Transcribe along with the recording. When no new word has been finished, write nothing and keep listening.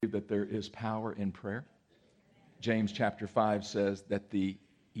That there is power in prayer. James chapter 5 says that the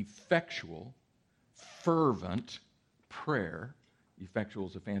effectual, fervent prayer, effectual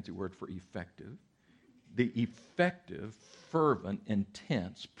is a fancy word for effective, the effective, fervent,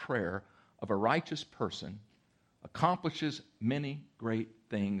 intense prayer of a righteous person accomplishes many great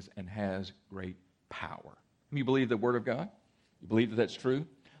things and has great power. You believe the Word of God? You believe that that's true?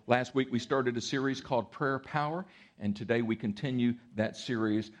 Last week we started a series called Prayer Power, and today we continue that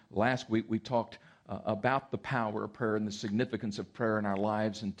series. Last week we talked about the power of prayer and the significance of prayer in our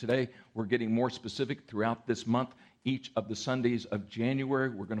lives, and today we're getting more specific throughout this month. Each of the Sundays of January,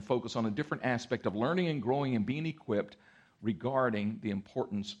 we're going to focus on a different aspect of learning and growing and being equipped regarding the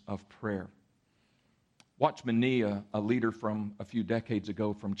importance of prayer. Watchman Nee, a leader from a few decades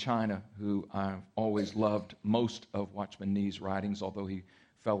ago from China, who I've always loved most of Watchman Nee's writings, although he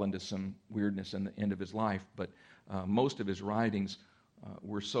fell into some weirdness in the end of his life, but most of his writings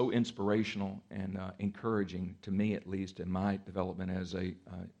were so inspirational and encouraging to me, at least, in my development as a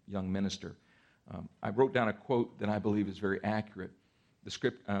young minister. I wrote down a quote that I believe is very accurate.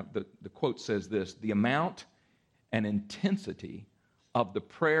 The quote says this: "The amount and intensity of the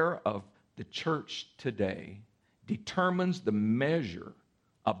prayer of the church today determines the measure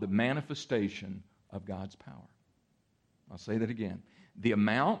of the manifestation of God's power." I'll say that again. The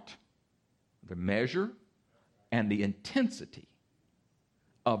amount, the measure, and the intensity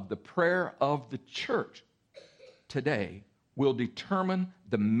of the prayer of the church today will determine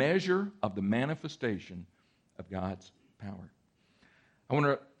the measure of the manifestation of God's power. I want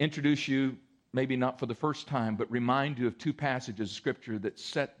to introduce you, maybe not for the first time, but remind you of two passages of Scripture that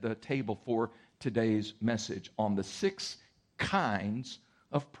set the table for today's message on the 6 kinds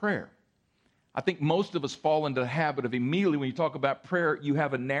of prayer. I think most of us fall into the habit of immediately when you talk about prayer, you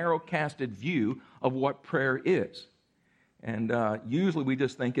have a narrow-casted view of what prayer is. And usually we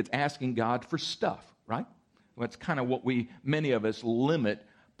just think it's asking God for stuff, right? Well, that's kind of what many of us limit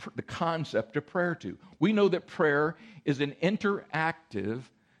the concept of prayer to. We know that prayer is an interactive,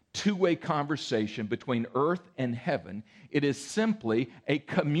 two-way conversation between earth and heaven. It is simply a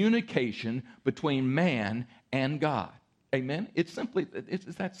communication between man and God. Amen? It's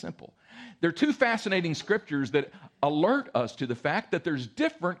that simple. There are two fascinating scriptures that alert us to the fact that there's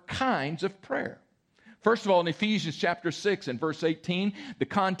different kinds of prayer. First of all, in Ephesians chapter 6 and verse 18, the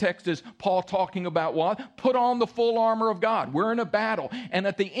context is Paul talking about what? Put on the full armor of God. We're in a battle. And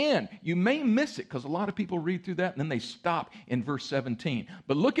at the end, you may miss it because a lot of people read through that and then they stop in verse 17.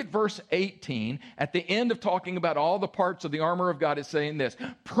 But look at verse 18. At the end of talking about all the parts of the armor of God, it's saying this: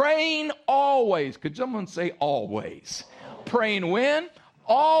 praying always. Could someone say always? Praying when?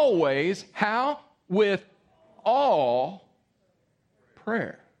 Always. How? With all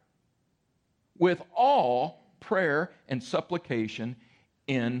prayer. With all prayer and supplication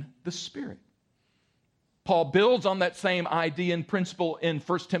in the Spirit. Paul builds on that same idea and principle in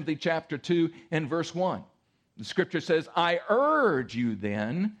 1 Timothy chapter 2 and verse 1. The Scripture says, "I urge you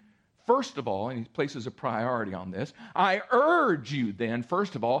then, first of all," and he places a priority on this, "I urge you then,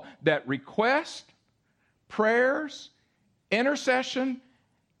 first of all, that request, prayers, intercession,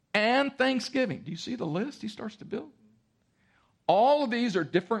 and thanksgiving." Do you see the list he starts to build? All of these are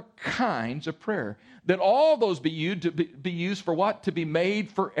different kinds of prayer. That all those be used for what? To be made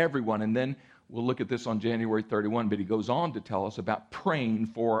for everyone. And then we'll look at this on January 31, but he goes on to tell us about praying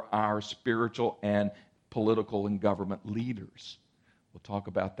for our spiritual and political and government leaders. We'll talk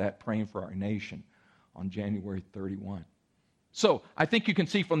about that, praying for our nation, on January 31. So I think you can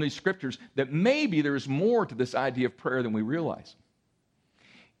see from these scriptures that maybe there's more to this idea of prayer than we realize.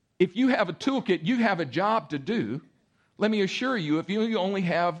 If you have a toolkit, you have a job to do. Let me assure you, if you only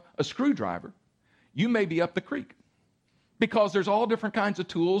have a screwdriver, you may be up the creek. Because there's all different kinds of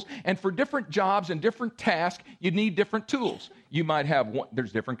tools, and for different jobs and different tasks, you need different tools. You might have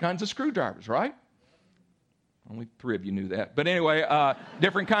there's different kinds of screwdrivers, right? Only 3 of you knew that. But anyway,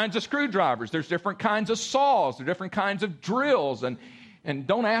 different kinds of screwdrivers. There's different kinds of saws. There's different kinds of drills. And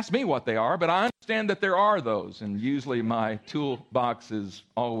don't ask me what they are, but I understand that there are those. And usually my toolbox is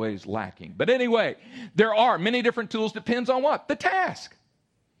always lacking. But anyway, there are many different tools. Depends on what? The task.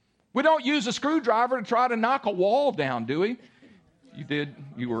 We don't use a screwdriver to try to knock a wall down, do we? You did.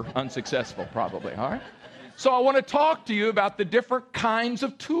 You were unsuccessful probably, all right? So I want to talk to you about the different kinds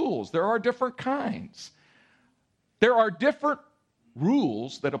of tools. There are different kinds. There are different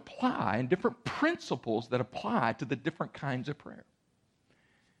rules that apply and different principles that apply to the different kinds of prayer.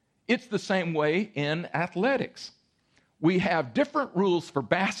 It's the same way in athletics. We have different rules for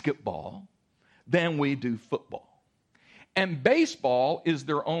basketball than we do football. And baseball is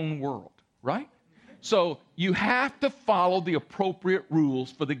their own world, right? So you have to follow the appropriate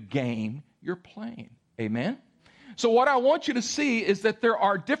rules for the game you're playing. Amen? So what I want you to see is that there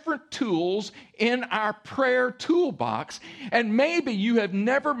are different tools in our prayer toolbox, and maybe you have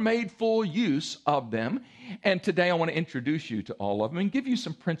never made full use of them. And today I want to introduce you to all of them and give you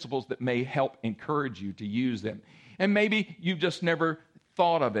some principles that may help encourage you to use them. And maybe you've just never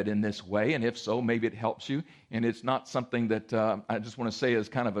thought of it in this way, and if so, maybe it helps you. And it's not something that I just want to say as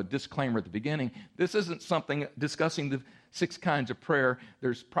kind of a disclaimer at the beginning. This isn't something discussing the 6 kinds of prayer.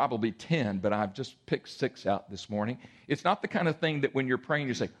 There's probably 10, but I've just picked 6 out this morning. It's not the kind of thing that when you're praying,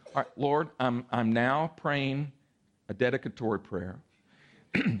 you say, all right, Lord, I'm now praying a dedicatory prayer.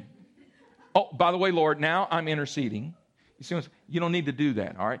 Oh, by the way, Lord, now I'm interceding. You see, you don't need to do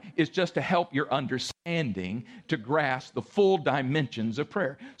that, all right? It's just to help your understanding to grasp the full dimensions of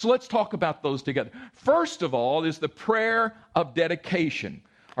prayer. So let's talk about those together. First of all is the prayer of dedication,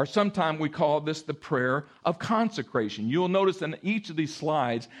 or sometimes we call this the prayer of consecration. You'll notice in each of these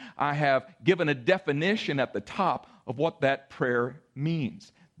slides, I have given a definition at the top of what that prayer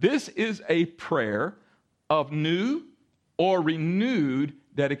means. This is a prayer of new or renewed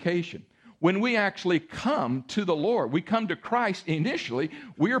dedication. When we actually come to the Lord, we come to Christ initially,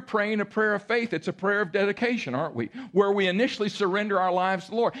 we are praying a prayer of faith. It's a prayer of dedication, aren't we? Where we initially surrender our lives to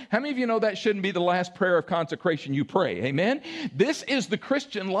the Lord. How many of you know that shouldn't be the last prayer of consecration you pray? Amen? This is the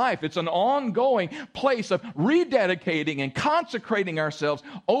Christian life. It's an ongoing place of rededicating and consecrating ourselves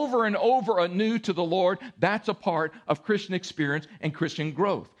over and over anew to the Lord. That's a part of Christian experience and Christian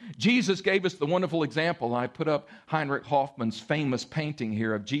growth. Jesus gave us the wonderful example. I put up Heinrich Hoffman's famous painting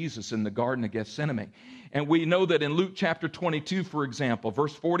here of Jesus in the Garden of Gethsemane. And we know that in Luke chapter 22, for example,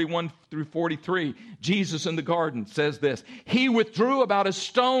 verse 41 through 43, Jesus in the garden says this, he withdrew about a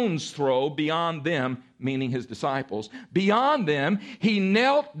stone's throw beyond them, meaning his disciples. Beyond them, he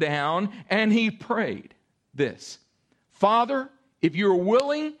knelt down and he prayed this, Father, if you're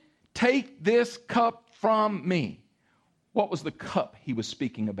willing, take this cup from me. What was the cup he was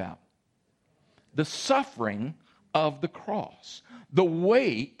speaking about? The suffering of the cross. The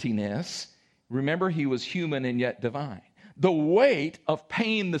weightiness, remember he was human and yet divine. The weight of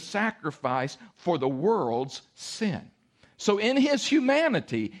paying the sacrifice for the world's sin. So in his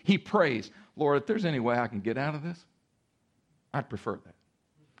humanity, he prays, Lord, if there's any way I can get out of this, I'd prefer that.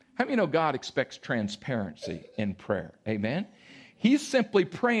 How many know God expects transparency in prayer? Amen? He's simply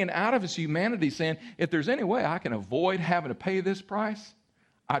praying out of his humanity, saying, if there's any way I can avoid having to pay this price,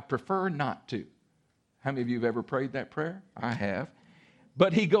 I'd prefer not to. How many of you have ever prayed that prayer? I have.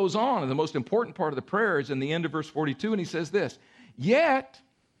 But he goes on, and the most important part of the prayer is in the end of verse 42, and he says this, yet,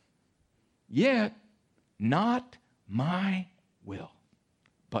 not my will,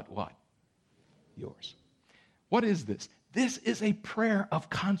 but what? Yours. What is this? This is a prayer of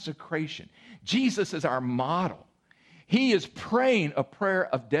consecration. Jesus is our model. He is praying a prayer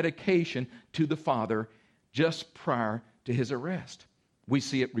of dedication to the Father just prior to his arrest. We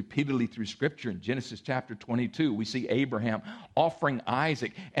see it repeatedly through Scripture. In Genesis chapter 22, we see Abraham offering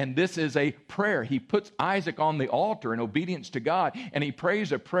Isaac. And this is a prayer. He puts Isaac on the altar in obedience to God, and he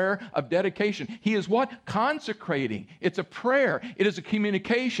prays a prayer of dedication. He is what? Consecrating. It's a prayer. It is a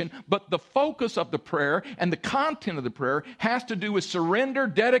communication. But the focus of the prayer and the content of the prayer has to do with surrender,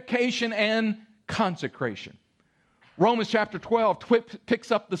 dedication, and consecration. Romans chapter 12 picks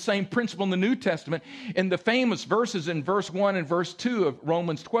up the same principle in the New Testament in the famous verses in verse 1 and verse 2 of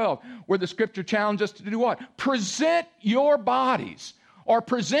Romans 12, where the Scripture challenges us to do what? Present your bodies or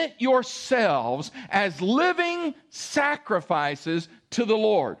present yourselves as living sacrifices to the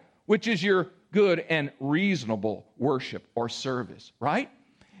Lord, which is your good and reasonable worship or service, right?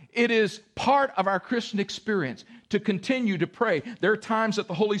 It is part of our Christian experience to continue to pray. There are times that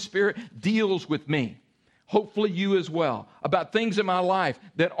the Holy Spirit deals with me, hopefully you as well, about things in my life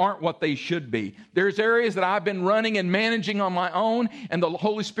that aren't what they should be. There's areas that I've been running and managing on my own, and the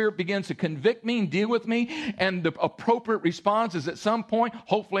Holy Spirit begins to convict me and deal with me, and the appropriate response is at some point,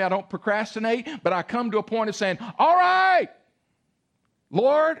 hopefully I don't procrastinate, but I come to a point of saying, all right,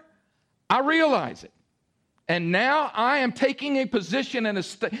 Lord, I realize it. And now I am taking a position and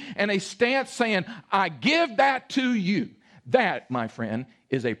a stance saying, I give that to you. That, my friend,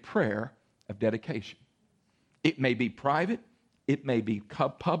 is a prayer of dedication. It may be private, it may be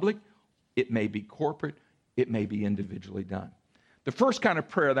public, it may be corporate, it may be individually done. The first kind of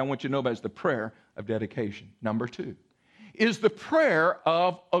prayer that I want you to know about is the prayer of dedication. Number 2 is the prayer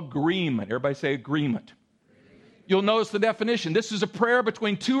of agreement. Everybody say agreement. You'll notice the definition. This is a prayer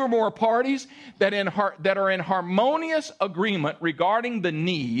between 2 or more parties that are in harmonious agreement regarding the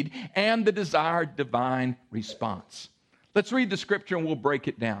need and the desired divine response. Let's read the scripture and we'll break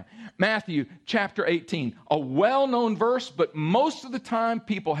it down. Matthew chapter 18, a well-known verse, but most of the time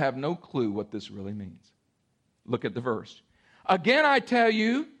people have no clue what this really means. Look at the verse. Again, I tell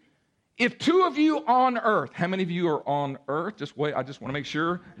you, if two of you on earth, how many of you are on earth? Just wait, I just want to make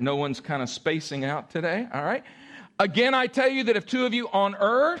sure no one's kind of spacing out today, all right? Again, I tell you that if two of you on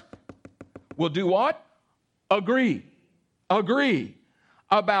earth will do what? Agree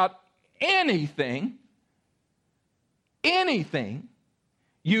about anything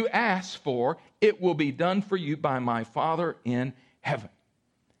you ask for, it will be done for you by my Father in heaven.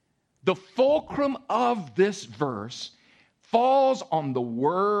 The fulcrum of this verse falls on the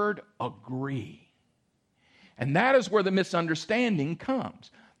word agree. And that is where the misunderstanding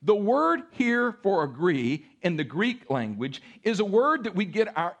comes. The word here for agree in the Greek language is a word that we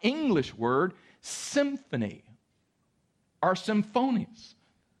get our English word symphony or symphonious.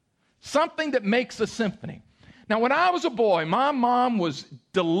 Something that makes a symphony. Now, when I was a boy, my mom was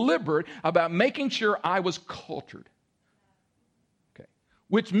deliberate about making sure I was cultured. Okay.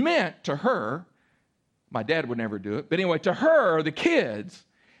 Which meant to her, my dad would never do it, but anyway, to her, the kids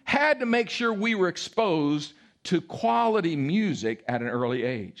had to make sure we were exposed to quality music at an early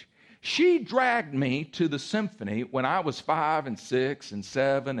age. She dragged me to the symphony when I was 5 and 6 and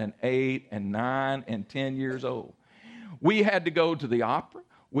 7 and 8 and 9 and 10 years old. We had to go to the opera.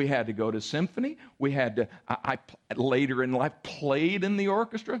 We had to go to symphony. We had to, I later in life played in the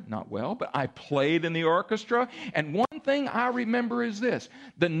orchestra. Not well, but I played in the orchestra. And one thing I remember is this.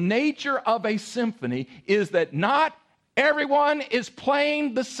 The nature of a symphony is that not everyone is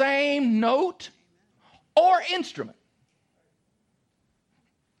playing the same note or instrument.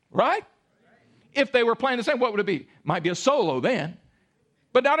 Right? If they were playing the same, what would it be? Might be a solo then.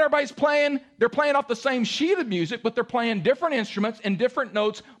 But not everybody's playing, they're playing off the same sheet of music, but they're playing different instruments and different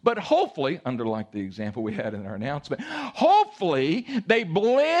notes, but hopefully, under like the example we had in our announcement, hopefully they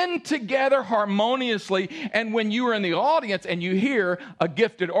blend together harmoniously, and when you are in the audience and you hear a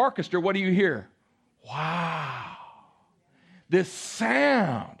gifted orchestra, what do you hear? Wow, this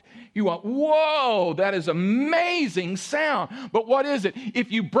sound. You want, whoa, that is amazing sound. But what is it?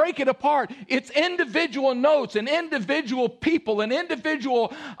 If you break it apart, it's individual notes and individual people and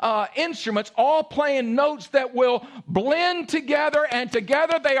individual instruments all playing notes that will blend together, and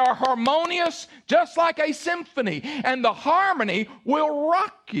together they are harmonious, just like a symphony. And the harmony will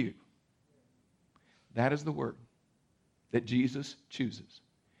rock you. That is the word that Jesus chooses.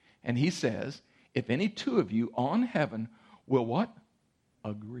 And he says, if any two of you on heaven will what?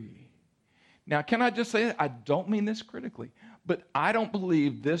 Agree. Now, can I just say, I don't mean this critically, but I don't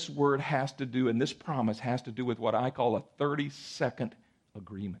believe this word has to do, and this promise has to do with what I call a 30-second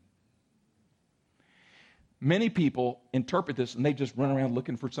agreement. Many people interpret this and they just run around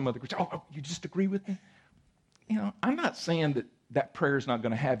looking for some other Christian. Oh, you just agree with me? You know, I'm not saying that prayer is not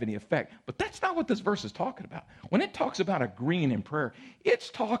going to have any effect, but that's not what this verse is talking about. When it talks about agreeing in prayer,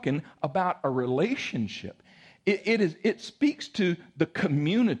 it's talking about a relationship. It speaks to the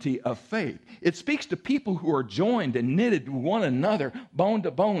community of faith. It speaks to people who are joined and knitted to one another, bone to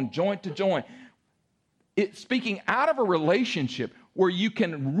bone, joint to joint. It's speaking out of a relationship where you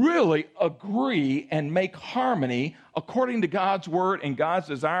can really agree and make harmony according to God's word and God's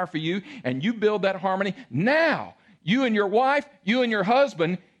desire for you, and you build that harmony. Now, you and your wife, you and your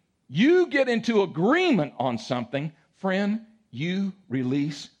husband, you get into agreement on something, friend, you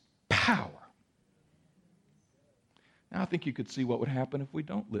release power. Now, I think you could see what would happen if we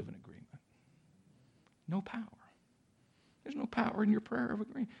don't live in agreement. No power. There's no power in your prayer of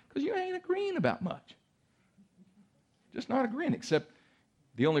agreement because you ain't agreeing about much. Just not agreeing, except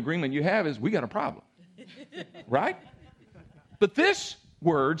the only agreement you have is we got a problem. Right? But this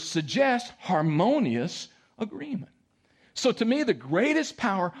word suggests harmonious agreement. So to me, the greatest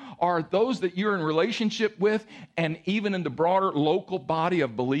power are those that you're in relationship with, and even in the broader local body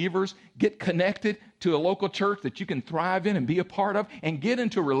of believers, get connected to a local church that you can thrive in and be a part of, and get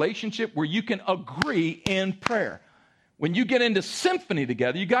into a relationship where you can agree in prayer. When you get into symphony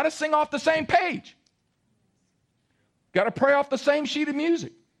together, you got to sing off the same page. Got to pray off the same sheet of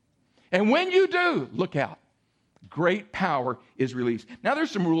music. And when you do, look out. Great power is released. Now,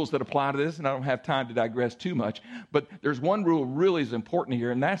 there's some rules that apply to this, and I don't have time to digress too much, but there's one rule really is important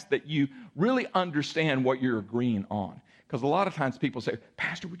here, and that's that you really understand what you're agreeing on. Because a lot of times people say,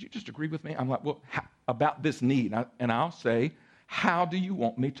 Pastor, would you just agree with me? I'm like, well, about this need. And I'll say, how do you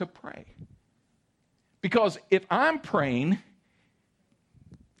want me to pray? Because if I'm praying,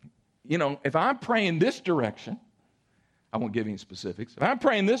 if I'm praying this direction, I won't give any specifics. If I'm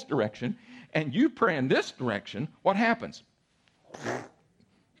praying this direction and you pray in this direction, what happens?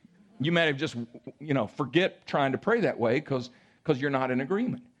 You may have just, forget trying to pray that way because you're not in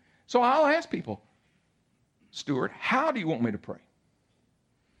agreement. So I'll ask people, Stuart, how do you want me to pray?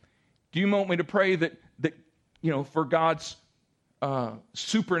 Do you want me to pray that for God's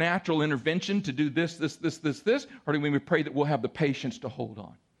supernatural intervention to do this, or do you want me to pray that we'll have the patience to hold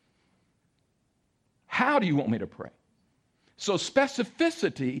on? How do you want me to pray? So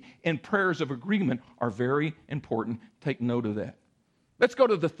specificity in prayers of agreement are very important. Take note of that. Let's go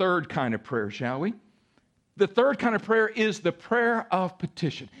to the third kind of prayer, shall we? The third kind of prayer is the prayer of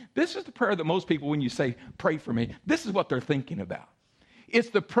petition. This is the prayer that most people, when you say, pray for me, this is what they're thinking about. It's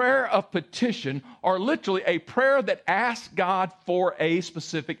the prayer of petition, or literally a prayer that asks God for a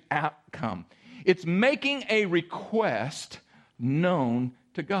specific outcome. It's making a request known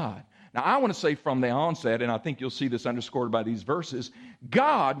to God. Now, I want to say from the onset, and I think you'll see this underscored by these verses,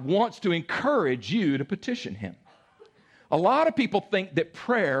 God wants to encourage you to petition Him. A lot of people think that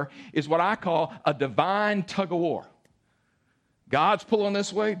prayer is what I call a divine tug of war. God's pulling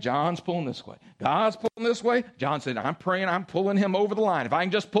this way, John's pulling this way. God's pulling this way. John said, I'm praying, I'm pulling him over the line. If I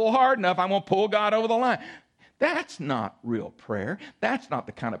can just pull hard enough, I'm going to pull God over the line. That's not real prayer. That's not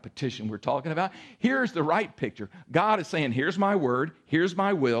the kind of petition we're talking about. Here's the right picture. God is saying, here's my word, here's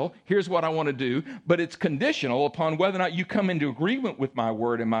my will, here's what I want to do, but it's conditional upon whether or not you come into agreement with my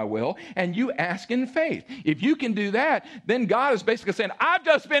word and my will, and you ask in faith. If you can do that, then God is basically saying, I've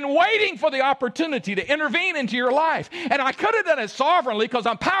just been waiting for the opportunity to intervene into your life, and I could have done it sovereignly because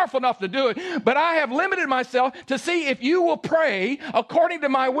I'm powerful enough to do it, but I have limited myself to see if you will pray according to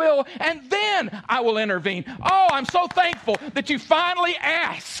my will, and then I will intervene. Oh, I'm so thankful that you finally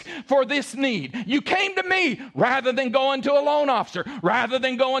asked for this need. You came to me rather than going to a loan officer, rather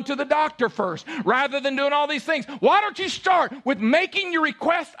than going to the doctor first, rather than doing all these things. Why don't you start with making your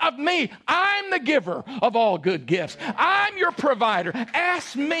request of me? I'm the giver of all good gifts. I'm your provider.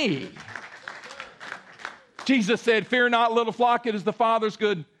 Ask me. Jesus said, fear not, little flock, it is the Father's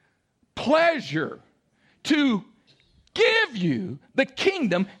good pleasure to give you the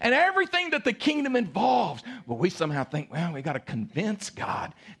kingdom and everything that the kingdom involves. But we somehow think, well, we got to convince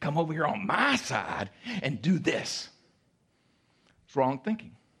God, come over here on my side and do this. It's wrong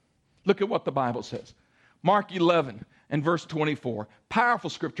thinking. Look at what the Bible says. Mark 11 and verse 24. Powerful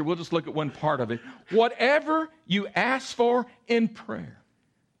scripture. We'll just look at one part of it. Whatever you ask for in prayer.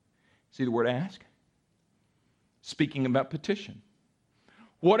 See the word ask? Speaking about petition.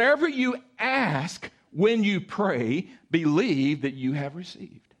 Whatever you ask when you pray, believe that you have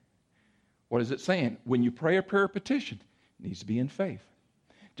received. What is it saying? When you pray a prayer of petition, it needs to be in faith.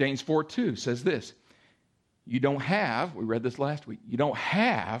 James 4:2 says this. You don't have, we read this last week, you don't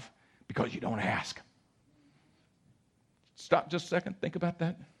have because you don't ask. Stop just a second, think about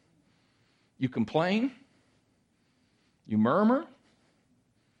that. You complain, you murmur,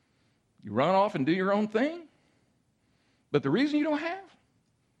 you run off and do your own thing, but the reason you don't have,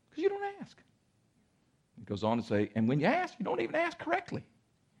 because you don't ask. It goes on to say, and when you ask, you don't even ask correctly.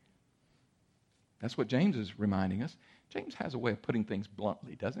 That's what James is reminding us. James has a way of putting things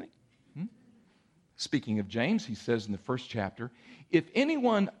bluntly, doesn't he? Speaking of James, he says in the first chapter, if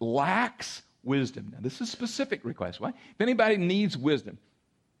anyone lacks wisdom, now this is a specific request, right? If anybody needs wisdom,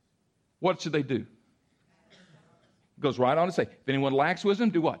 what should they do? It goes right on to say, if anyone lacks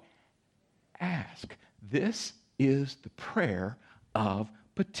wisdom, do what? Ask. This is the prayer of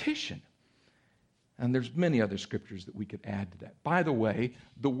petition. And there's many other scriptures that we could add to that. By the way,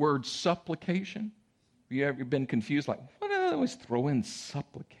 the word supplication, have you ever been confused? Like, what do I always throw in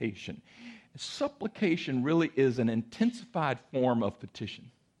supplication? Supplication really is an intensified form of petition.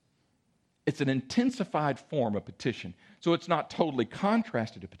 It's an intensified form of petition. So it's not totally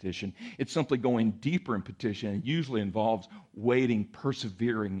contrasted to petition. It's simply going deeper in petition. It usually involves waiting,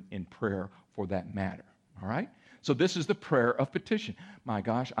 persevering in prayer for that matter. All right? So this is the prayer of petition. My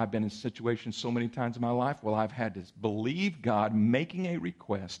gosh, I've been in situations so many times in my life where I've had to believe God making a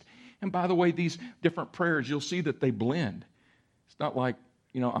request. And by the way, these different prayers, you'll see that they blend. It's not like,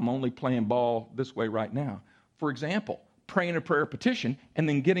 I'm only playing ball this way right now. For example, praying a prayer of petition and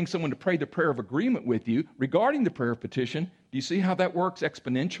then getting someone to pray the prayer of agreement with you regarding the prayer of petition. Do you see how that works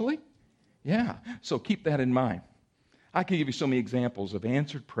exponentially? Yeah, so keep that in mind. I can give you so many examples of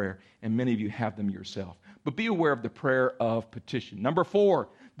answered prayer, and many of you have them yourself. But be aware of the prayer of petition. Number 4,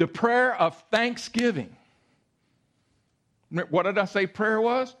 the prayer of thanksgiving. What did I say prayer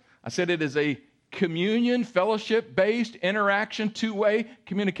was? I said it is a communion, fellowship-based interaction, two-way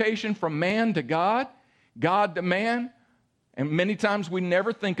communication from man to God, God to man. And many times we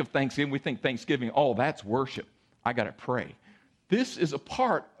never think of Thanksgiving. We think Thanksgiving, oh, that's worship. I got to pray. This is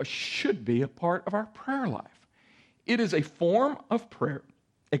should be a part of our prayer life. It is a form of prayer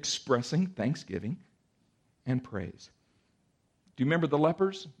expressing thanksgiving and praise. Do you remember the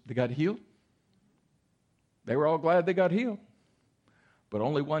lepers that got healed? They were all glad they got healed. But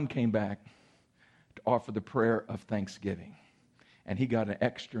only one came back to offer the prayer of thanksgiving. And he got an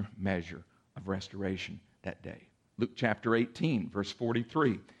extra measure of restoration that day. Luke chapter 18, verse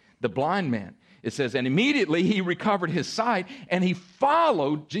 43. The blind man, it says, and immediately he recovered his sight, and he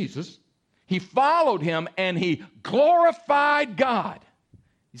followed Jesus. He followed him, and he glorified God.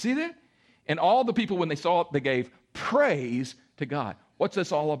 You see that? And all the people, when they saw it, they gave praise to God. What's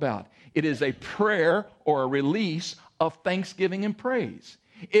this all about? It is a prayer or a release of thanksgiving and praise.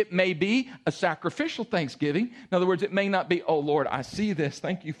 It may be a sacrificial thanksgiving. In other words, it may not be, oh, Lord, I see this.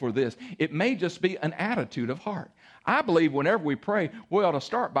 Thank you for this. It may just be an attitude of heart. I believe whenever we pray, we ought to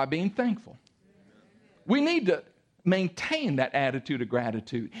start by being thankful. We need to maintain that attitude of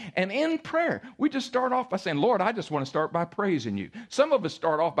gratitude. And in prayer, we just start off by saying, Lord, I just want to start by praising you. Some of us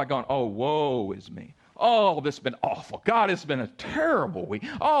start off by going, oh, woe is me. Oh, this has been awful. God, it's been a terrible week.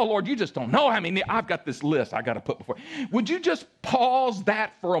 Oh, Lord, you just don't know how many. I've got this list I got to put before. Would you just pause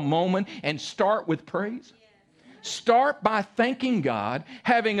that for a moment and start with praise? Start by thanking God,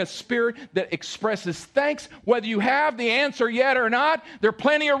 having a spirit that expresses thanks. Whether you have the answer yet or not, there are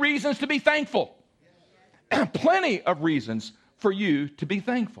plenty of reasons to be thankful. Plenty of reasons for you to be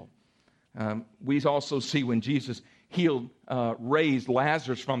thankful. We also see when Jesus raised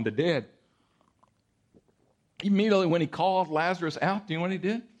Lazarus from the dead, immediately when he called Lazarus out, do you know what he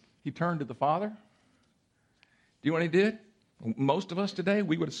did? He turned to the Father. Do you know what he did? Most of us today,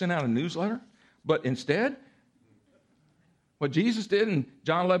 we would have sent out a newsletter. But instead, what Jesus did in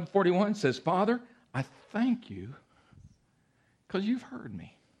John 11:41 says, Father, I thank you because you've heard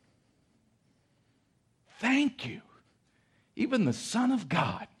me. Thank you. Even the Son of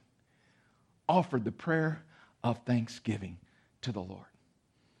God offered the prayer of thanksgiving to the Lord.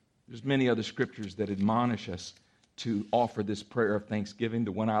 There's many other scriptures that admonish us to offer this prayer of thanksgiving.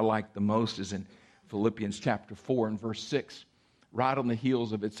 The one I like the most is in Philippians chapter 4 and verse 6, right on the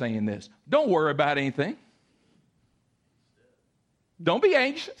heels of it saying this, don't worry about anything. Don't be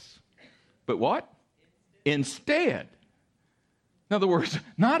anxious. But what? Instead. In other words,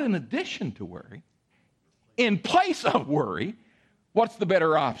 not in addition to worry, in place of worry, what's the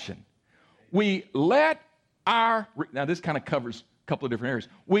better option? We let our, now this kind of covers a couple of different areas.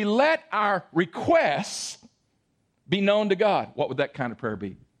 We let our requests be known to God. What would that kind of prayer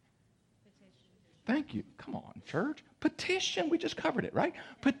be? Petition. Thank you. Come on, church. Petition. We just covered it, right?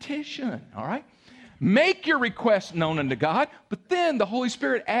 Petition, all right? Make your requests known unto God, but then the Holy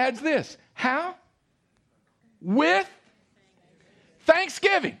Spirit adds this. How? With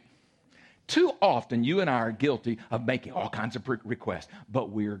thanksgiving. Too often, you and I are guilty of making all kinds of requests,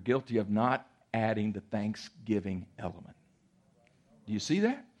 but we are guilty of not adding the thanksgiving element. Do you see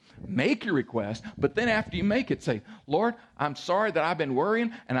that? Make your request, but then after you make it, say, Lord, I'm sorry that I've been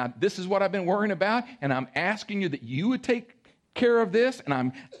worrying, and this is what I've been worrying about, and I'm asking you that you would take care of this, and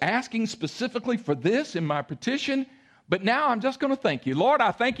I'm asking specifically for this in my petition. But now I'm just going to thank you. Lord,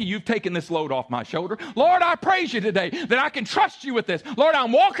 I thank you you've taken this load off my shoulder. Lord, I praise you today that I can trust you with this. Lord,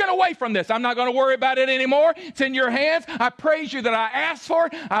 I'm walking away from this. I'm not going to worry about it anymore. It's in your hands. I praise you that I asked for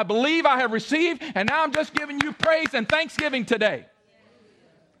it. I believe I have received. And now I'm just giving you praise and thanksgiving today.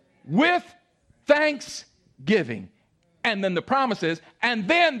 With thanksgiving. And then the promise is, and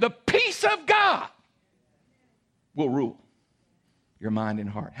then the peace of God will rule your mind and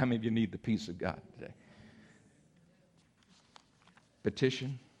heart. How many of you need the peace of God today?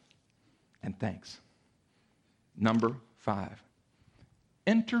 Petition and thanks. Number 5,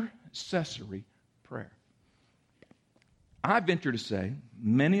 intercessory prayer. I venture to say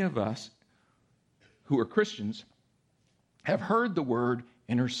many of us who are Christians have heard the word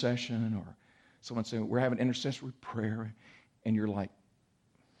intercession, or someone saying we're having intercessory prayer, and you're like,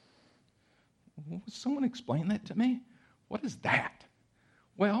 will someone explain that to me? What is that?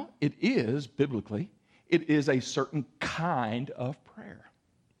 Well, it is biblically. It is a certain kind of prayer.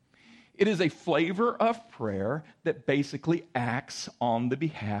 It is a flavor of prayer that basically acts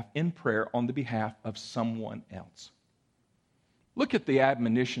in prayer on the behalf of someone else. Look at the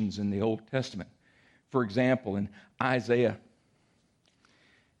admonitions in the Old Testament. For example, in Isaiah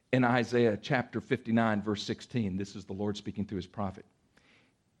chapter 59, verse 16, this is the Lord speaking through his prophet.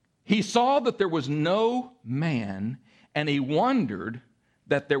 He saw that there was no man, and he wondered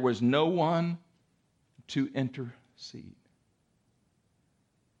that there was no one to intercede.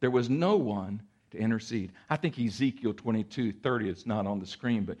 There was no one to intercede. I think Ezekiel 22:30, it's not on the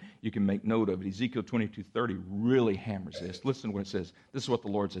screen, but you can make note of it. Ezekiel 22:30 really hammers this. Listen to what it says. This is what the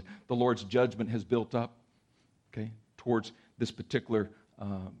Lord says. The Lord's judgment has built up, towards this particular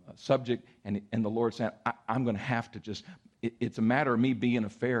subject, and the Lord said, I'm going to have to just, it's a matter of me being a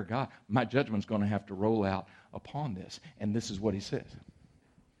fair God. My judgment's going to have to roll out upon this. And this is what he says.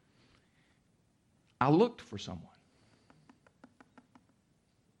 I looked for someone.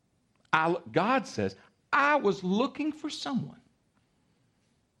 God says, I was looking for someone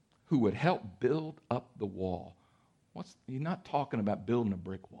who would help build up the wall. You're not talking about building a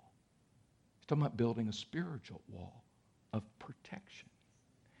brick wall. He's talking about building a spiritual wall of protection.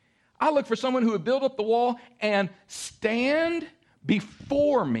 I look for someone who would build up the wall and stand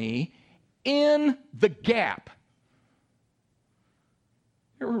before me in the gap.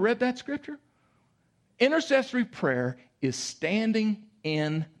 You ever read that scripture? Intercessory prayer is standing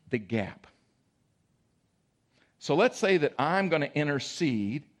in the gap. So let's say that I'm going to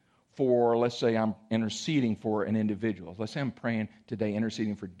intercede for, let's say I'm interceding for an individual. Let's say I'm praying today,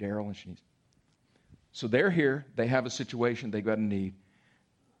 interceding for Daryl and Shanice. So they're here, they have a situation, they've got a need.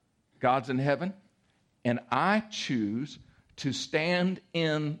 God's in heaven, and I choose to stand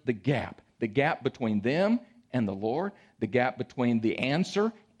in the gap between them and the Lord, the gap between the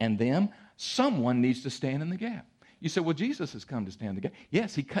answer and them. Someone needs to stand in the gap. You say, well, Jesus has come to stand in the gap.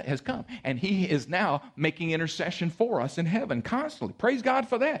 Yes, he has come, and he is now making intercession for us in heaven constantly. Praise God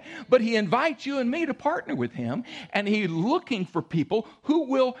for that. But he invites you and me to partner with him, and he's looking for people who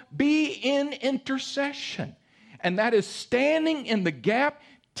will be in intercession. And that is standing in the gap,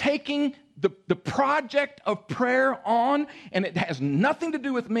 taking the project of prayer on, and it has nothing to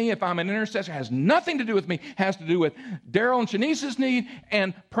do with me. If I'm an intercessor, it has nothing to do with me. It has to do with Daryl and Shanice's need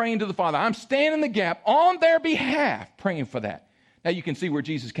and praying to the Father. I'm standing in the gap on their behalf, praying for that. Now you can see where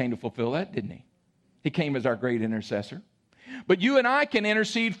Jesus came to fulfill that, didn't he? He came as our great intercessor. But you and I can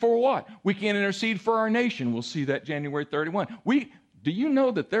intercede for what? We can intercede for our nation. We'll see that January 31. Do you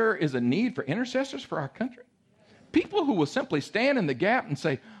know that there is a need for intercessors for our country? People who will simply stand in the gap and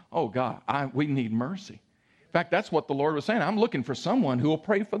say, oh, God, we need mercy. In fact, that's what the Lord was saying. I'm looking for someone who will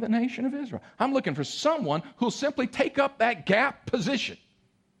pray for the nation of Israel. I'm looking for someone who will simply take up that gap position.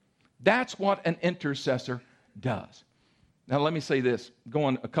 That's what an intercessor does. Now, let me say this. Go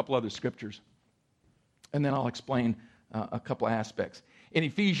on a couple other scriptures, and then I'll explain a couple aspects. In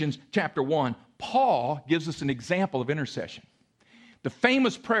Ephesians chapter 1, Paul gives us an example of intercession. The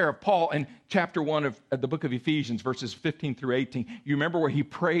famous prayer of Paul in chapter 1 of the book of Ephesians, verses 15 through 18. You remember where he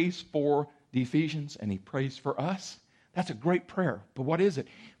prays for the Ephesians and he prays for us? That's a great prayer. But what is it?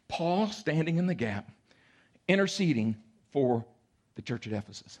 Paul standing in the gap, interceding for the church at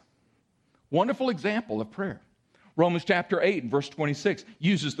Ephesus. Wonderful example of prayer. Romans chapter 8 and verse 26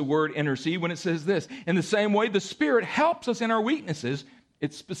 uses the word intercede when it says this. In the same way, the Spirit helps us in our weaknesses.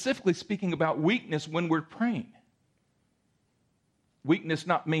 It's specifically speaking about weakness when we're praying. Weakness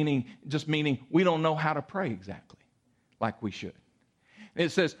not meaning we don't know how to pray exactly like we should. And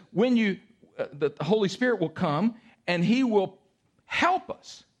it says, the Holy Spirit will come and he will help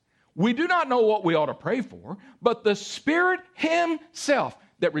us. We do not know what we ought to pray for, but the Spirit himself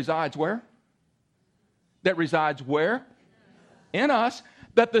that resides where? That resides where? In us.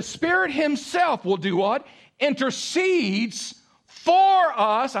 That the Spirit himself will do what? Intercedes for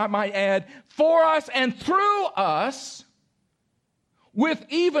us, I might add, for us and through us, with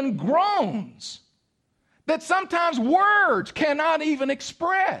even groans that sometimes words cannot even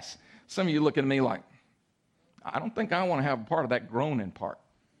express. Some of you look at me like, I don't think I want to have a part of that groaning part.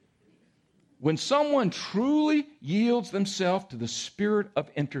 When someone truly yields themselves to the spirit of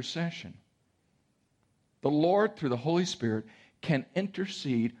intercession, the Lord, through the Holy Spirit, can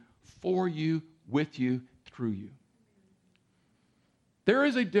intercede for you, with you, through you. There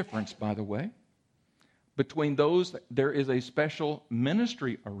is a difference, by the way, between those. There is a special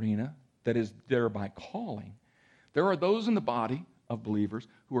ministry arena that is there by calling. There are those in the body of believers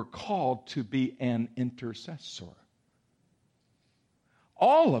who are called to be an intercessor.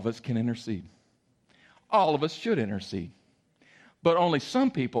 All of us can intercede. All of us should intercede. But only some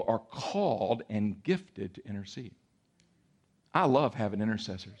people are called and gifted to intercede. I love having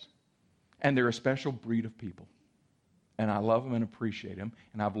intercessors. And they're a special breed of people. And I love them and appreciate them.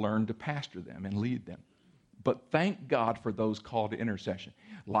 And I've learned to pastor them and lead them. But thank God for those called to intercession.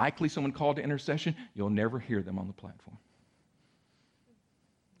 Likely someone called to intercession, you'll never hear them on the platform.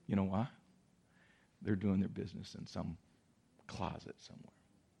 You know why? They're doing their business in some closet somewhere.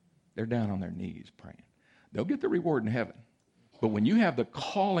 They're down on their knees praying. They'll get the reward in heaven. But when you have the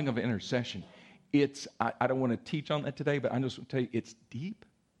calling of intercession, I don't want to teach on that today, but I just want to tell you, it's deep.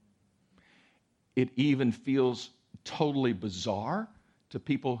 It even feels totally bizarre to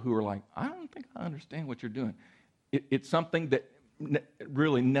people who are like, I don't think I understand what you're doing. It's something that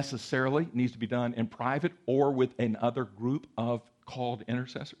really necessarily needs to be done in private or with another group of called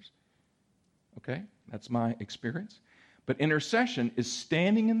intercessors. Okay? That's my experience. But intercession is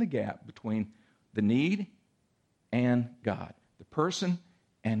standing in the gap between the need and God, the person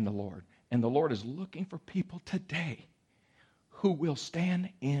and the Lord. And the Lord is looking for people today who will stand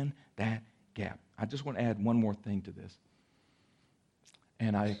in that gap. I just want to add one more thing to this.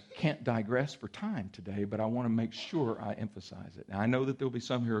 And I can't digress for time today, but I want to make sure I emphasize it. Now, I know that there'll be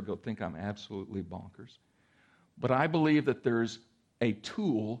some here who will think I'm absolutely bonkers, but I believe that there's a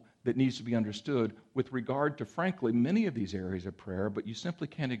tool that needs to be understood with regard to, frankly, many of these areas of prayer, but you simply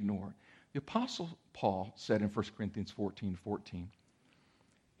can't ignore it. The Apostle Paul said in 1 Corinthians 14:14,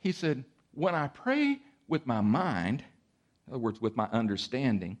 he said, when I pray with my mind, in other words, with my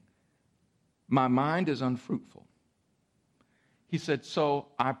understanding, my mind is unfruitful. He said, so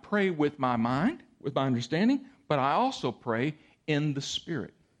I pray with my mind, with my understanding, but I also pray in the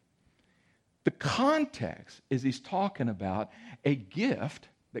Spirit. The context is he's talking about a gift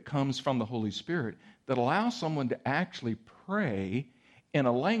that comes from the Holy Spirit that allows someone to actually pray in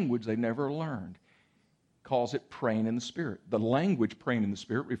a language they never learned. Calls it praying in the Spirit. The language praying in the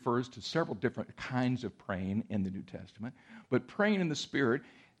Spirit refers to several different kinds of praying in the New Testament, but praying in the Spirit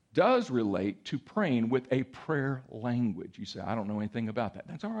does relate to praying with a prayer language. You say, I don't know anything about that.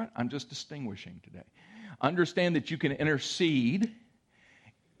 That's all right. I'm just distinguishing today. Understand that you can intercede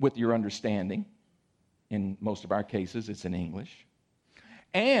with your understanding. In most of our cases, it's in English.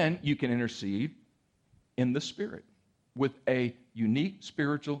 And you can intercede in the Spirit with a unique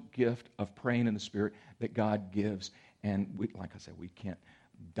spiritual gift of praying in the Spirit that God gives. And like I said, we can't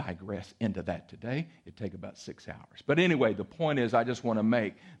digress into that today. It'd take about 6 hours. But anyway, the point is I just want to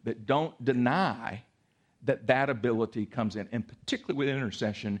make that don't deny that ability comes in. And particularly with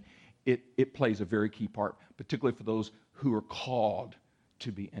intercession, it plays a very key part, particularly for those who are called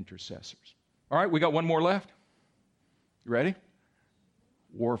to be intercessors. All right, we got one more left. You ready?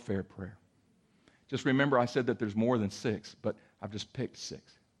 Warfare prayer. Just remember I said that there's more than 6, but I've just picked 6.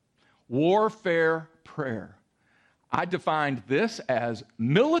 Warfare prayer. I defined this as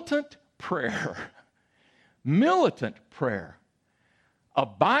militant prayer. Militant prayer. A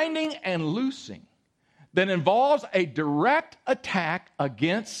binding and loosing that involves a direct attack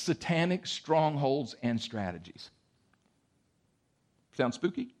against satanic strongholds and strategies. Sound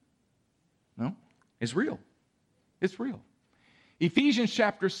spooky? No? It's real. It's real. Ephesians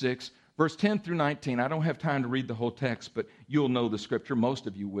chapter 6, verse 10 through 19. I don't have time to read the whole text, but you'll know the scripture. Most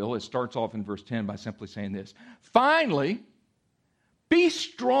of you will. It starts off in verse 10 by simply saying this. Finally, be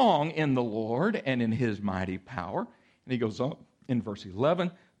strong in the Lord and in his mighty power. And he goes on in verse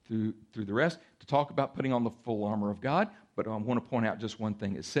 11 through the rest to talk about putting on the full armor of God. But I want to point out just one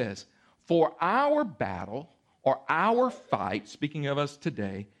thing. It says, for our battle or our fight, speaking of us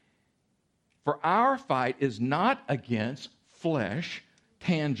today, for our fight is not against flesh,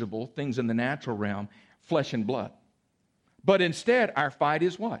 tangible things in the natural realm, flesh and blood. But instead, our fight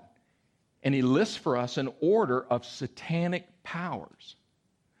is what? And he lists for us an order of satanic powers.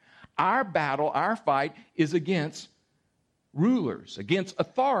 Our battle, our fight is against rulers, against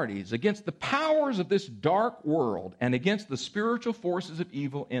authorities, against the powers of this dark world, and against the spiritual forces of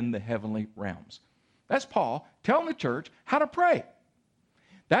evil in the heavenly realms. That's Paul telling the church how to pray.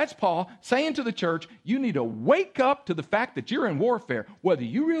 That's Paul saying to the church, you need to wake up to the fact that you're in warfare. Whether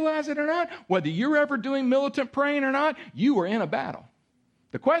you realize it or not, whether you're ever doing militant praying or not, you are in a battle.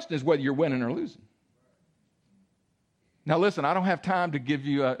 The question is whether you're winning or losing. Now listen, I don't have time to give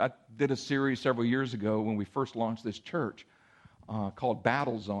you, I did a series several years ago when we first launched this church called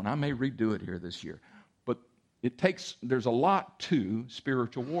Battle Zone. I may redo it here this year. But there's a lot to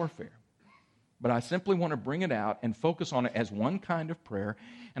spiritual warfare. But I simply want to bring it out and focus on it as one kind of prayer.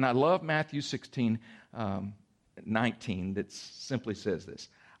 And I love Matthew 16:19 that simply says this.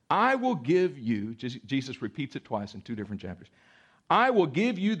 I will give you, Jesus repeats it twice in 2 different chapters. I will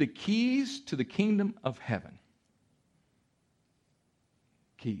give you the keys to the kingdom of heaven.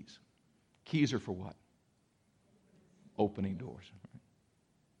 Keys. Keys are for what? Opening doors.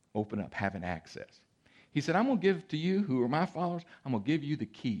 Open up, having access. He said, I'm going to give to you who are my followers, I'm going to give you the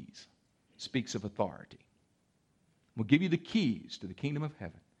keys. Speaks of authority. We'll give you the keys to the kingdom of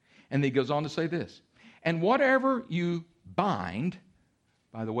heaven. And he goes on to say this. And whatever you bind,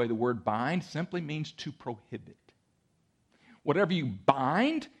 by the way, the word bind simply means to prohibit. Whatever you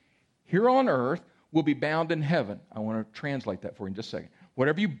bind here on earth will be bound in heaven. I want to translate that for you in just a second.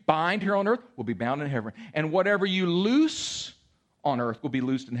 Whatever you bind here on earth will be bound in heaven. And whatever you loose on earth will be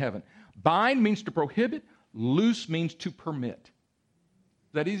loosed in heaven. Bind means to prohibit. Loose means to permit.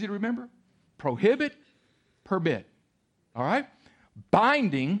 Is that easy to remember? Prohibit, permit. All right?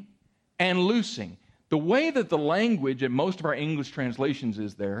 Binding and loosing. The way that the language in most of our English translations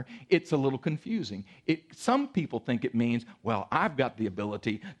is there, it's a little confusing. Some people think it means, well, I've got the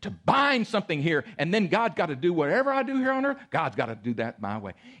ability to bind something here, and then God's got to do whatever I do here on earth, God's got to do that my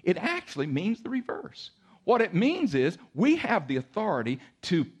way. It actually means the reverse. What it means is we have the authority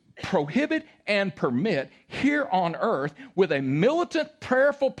to prohibit and permit here on earth with a militant,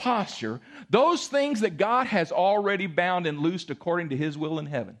 prayerful posture those things that God has already bound and loosed according to his will in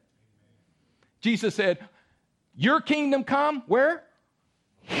heaven. Jesus said, your kingdom come, where?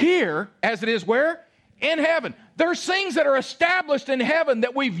 Here, as it is where? In heaven. There's things that are established in heaven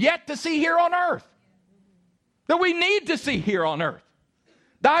that we've yet to see here on earth. That we need to see here on earth.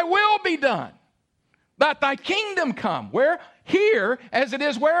 Thy will be done. That thy kingdom come. Where? Here, as it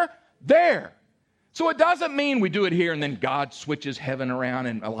is where? There. So it doesn't mean we do it here and then God switches heaven around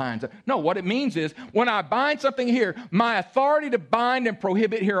and aligns it. No, what it means is when I bind something here, my authority to bind and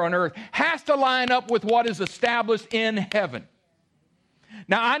prohibit here on earth has to line up with what is established in heaven.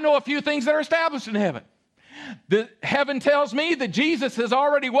 Now, I know a few things that are established in heaven. Heaven tells me that Jesus has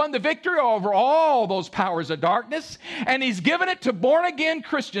already won the victory over all those powers of darkness, and he's given it to born-again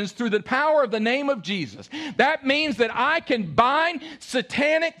Christians through the power of the name of Jesus. That means that I can bind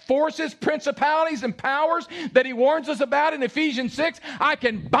satanic forces, principalities, and powers that he warns us about in Ephesians 6. I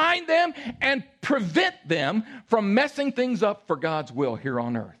can bind them and prevent them from messing things up for God's will here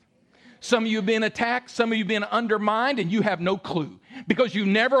on earth. Some of you have been attacked, some of you have been undermined, and you have no clue because you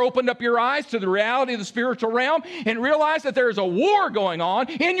never opened up your eyes to the reality of the spiritual realm and realized that there's a war going on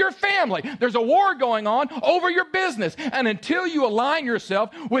in your family. There's a war going on over your business. And until you align yourself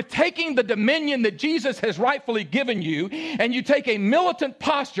with taking the dominion that Jesus has rightfully given you, and you take a militant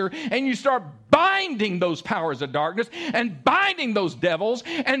posture and you start binding those powers of darkness and binding those devils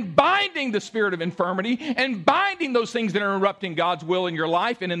and binding the spirit of infirmity and binding those things that are interrupting God's will in your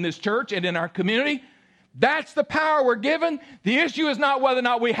life and in this church and in our community, that's the power we're given. The issue is not whether or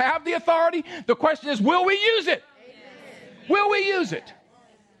not we have the authority. The question is, will we use it? Will we use it?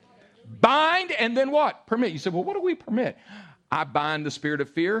 Bind and then what? Permit. You say, well, what do we permit? I bind the spirit of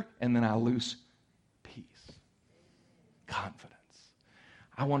fear and then I loose peace, confidence.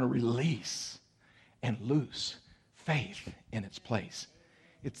 I want to release and loose faith in its place.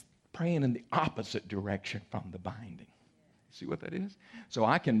 It's praying in the opposite direction from the binding. See what that is? So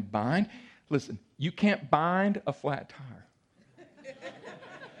I can bind. Listen, you can't bind a flat tire.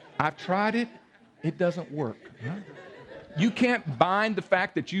 I've tried it. It doesn't work. Huh? You can't bind the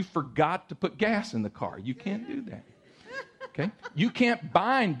fact that you forgot to put gas in the car. You can't do that. Okay? You can't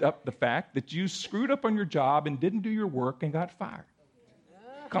bind up the fact that you screwed up on your job and didn't do your work and got fired.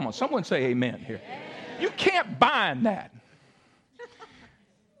 Come on, someone say amen here. You can't bind that.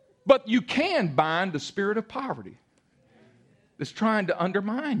 But you can bind the spirit of poverty that's trying to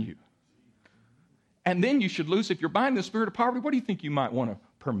undermine you. And then you should loose, if you're binding the spirit of poverty, what do you think you might want to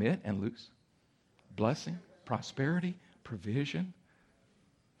permit and loose? Blessing, prosperity, provision.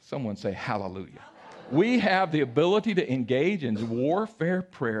 Someone say hallelujah. We have the ability to engage in warfare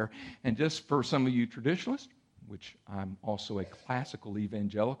prayer. And just for some of you traditionalists, which I'm also a classical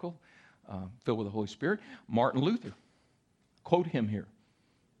evangelical, filled with the Holy Spirit, Martin Luther. Quote him here.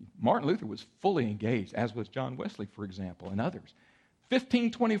 Martin Luther was fully engaged, as was John Wesley, for example, and others.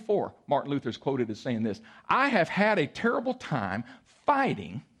 1524, Martin Luther is quoted as saying this: I have had a terrible time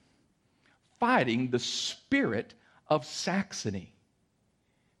fighting the spirit of Saxony.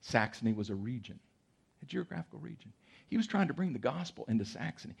 Saxony was a region, a geographical region. He was trying to bring the gospel into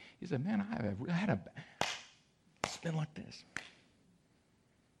Saxony. He said, man, I had it's been like this.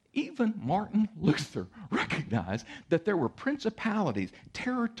 Even Martin Luther recognized that there were principalities,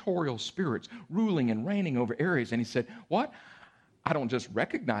 territorial spirits ruling and reigning over areas. And he said, what? I don't just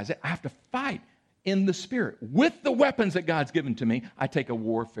recognize it. I have to fight in the spirit. With the weapons that God's given to me, I take a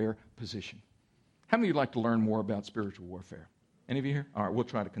warfare position. How many of you like to learn more about spiritual warfare? Any of you here? All right, we'll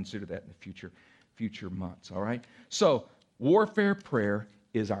try to consider that in the future months, all right? So, warfare prayer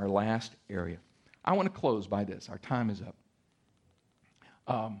is our last area. I want to close by this. Our time is up.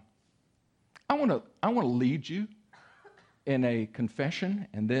 I want to lead you in a confession,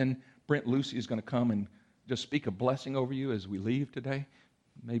 and then Brent Lucy is going to come and just speak a blessing over you as we leave today.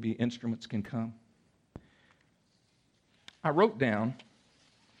 Maybe instruments can come. I wrote down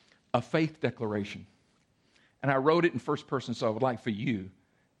a faith declaration, and I wrote it in first person, so I would like for you,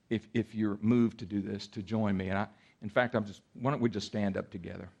 if you're moved to do this, to join me. And in fact, why don't we just stand up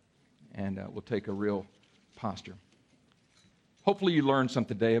together, and we'll take a real posture. Hopefully you learned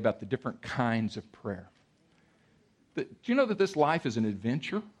something today about the different kinds of prayer. Do you know that this life is an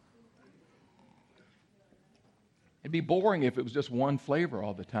adventure? It'd be boring if it was just one flavor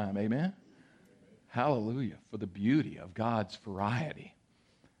all the time, amen? Hallelujah, for the beauty of God's variety.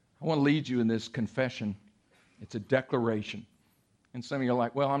 I want to lead you in this confession. It's a declaration. And some of you are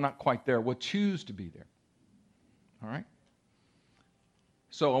like, well, I'm not quite there. Well, choose to be there. All right?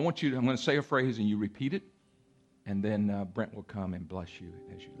 So I'm going to say a phrase and you repeat it. And then Brent will come and bless you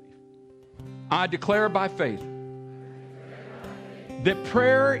as you leave. I declare by faith that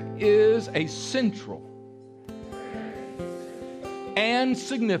prayer is a central and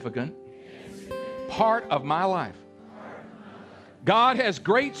significant part of my life. God has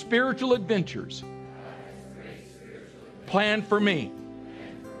great spiritual adventures planned for me.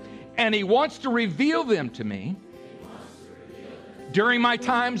 And He wants to reveal them to me during my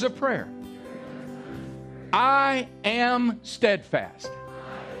times of prayer. I am steadfast,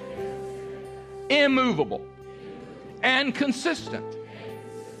 immovable, and consistent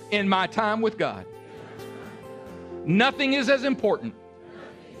in my time with God. Nothing is as important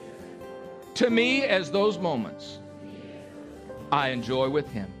to me as those moments I enjoy with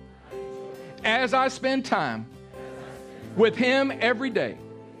Him. As I spend time with Him every day,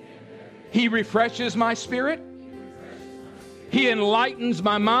 He refreshes my spirit. He enlightens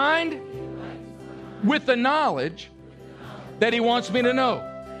my mind with the knowledge that He wants me to know.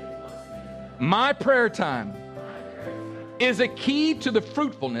 My prayer time is a key to the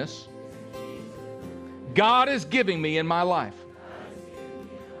fruitfulness God is giving me in my life.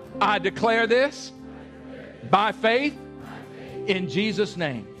 I declare this by faith in Jesus'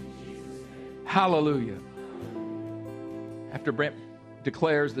 name. Hallelujah. After Brent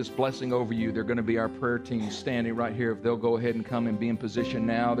declares this blessing over you, they're going to be our prayer team standing right here. If they'll go ahead and come and be in position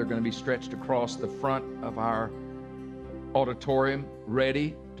now, they're going to be stretched across the front of our auditorium,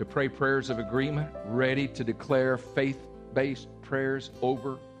 ready to pray prayers of agreement, ready to declare faith-based prayers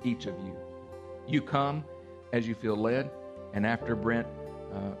over each of you. You come as you feel led, and after Brent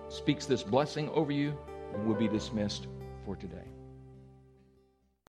speaks this blessing over you, we'll be dismissed for today.